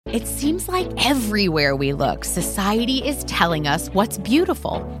It seems like everywhere we look, society is telling us what's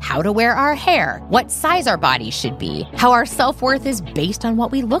beautiful, how to wear our hair, what size our bodies should be, how our self-worth is based on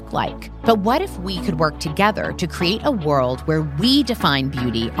what we look like. But what if we could work together to create a world where we define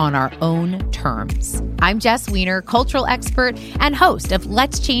beauty on our own terms? I'm Jess Weiner, cultural expert and host of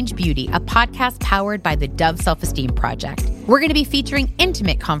Let's Change Beauty, a podcast powered by the Dove Self-Esteem Project. We're going to be featuring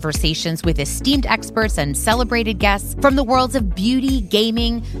intimate conversations with esteemed experts and celebrated guests from the worlds of beauty,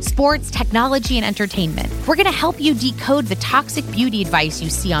 gaming, sports, technology, and entertainment. We're going to help you decode the toxic beauty advice you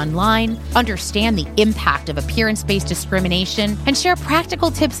see online, understand the impact of appearance-based discrimination, and share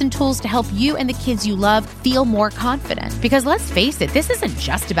practical tips and tools to help you and the kids you love feel more confident. Because let's face it, this isn't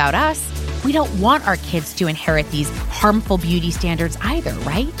just about us. We don't want our kids to inherit these harmful beauty standards either,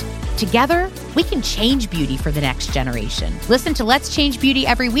 right? Together, we can change beauty for the next generation. Listen to Let's Change Beauty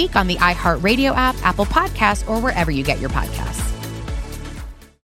every week on the iHeartRadio app, Apple Podcasts, or wherever you get your podcasts.